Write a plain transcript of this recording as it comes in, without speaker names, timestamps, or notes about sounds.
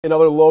In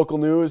other local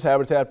news,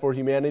 Habitat for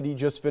Humanity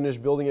just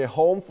finished building a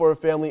home for a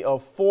family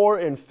of 4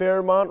 in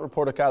Fairmont.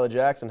 Reporter Kyla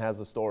Jackson has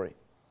the story.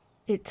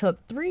 It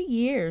took 3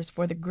 years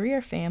for the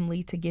Greer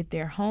family to get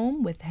their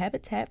home with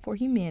Habitat for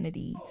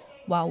Humanity.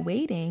 While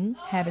waiting,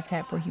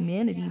 Habitat for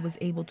Humanity was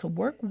able to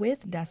work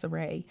with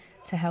Desiree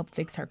to help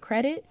fix her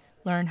credit,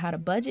 learn how to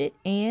budget,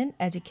 and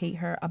educate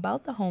her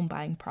about the home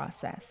buying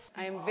process.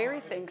 I am very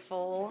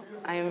thankful.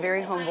 I am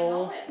very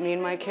humbled. Me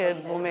and my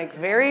kids will make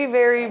very,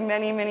 very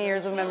many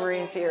years of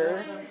memories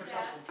here.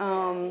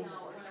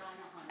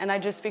 And I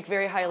just speak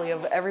very highly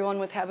of everyone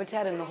with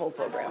Habitat and the whole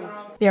program.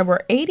 There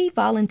were 80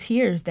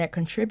 volunteers that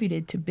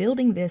contributed to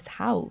building this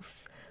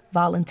house.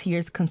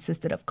 Volunteers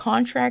consisted of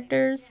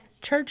contractors,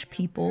 church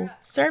people,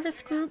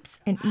 service groups,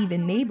 and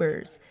even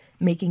neighbors,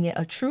 making it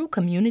a true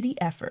community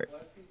effort.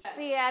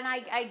 See, and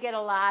I get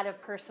a lot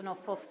of personal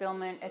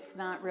fulfillment. It's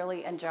not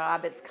really a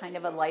job, it's kind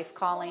of a life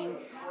calling.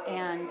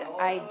 And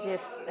I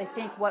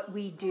think what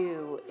we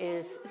do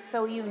is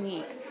so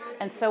unique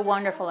and so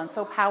wonderful and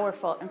so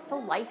powerful and so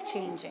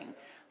life-changing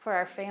for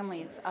our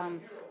families.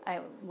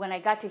 When I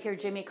got to hear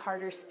Jimmy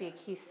Carter speak,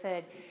 he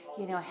said,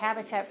 you know,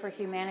 Habitat for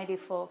Humanity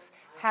folks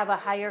have a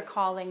higher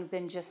calling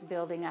than just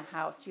building a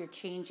house. You're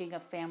changing a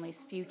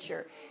family's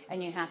future,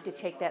 and you have to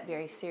take that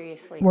very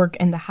seriously. Work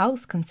in the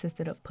house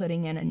consisted of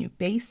putting in a new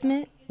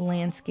basement,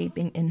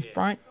 landscaping in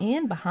front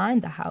and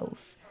behind the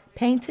house,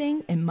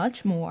 painting, and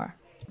much more.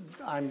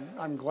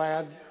 I'm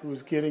glad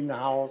who's getting the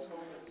house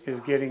is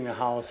getting the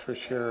house for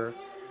sure.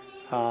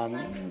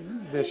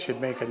 This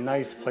should make a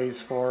nice place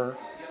for her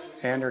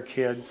and her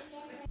kids.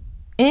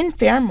 In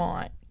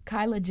Fairmont,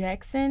 Kyla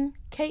Jackson,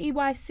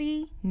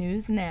 KEYC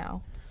News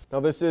Now. Now,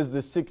 this is the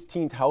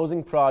 16th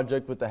housing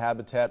project with the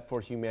Habitat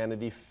for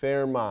Humanity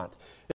Fairmont.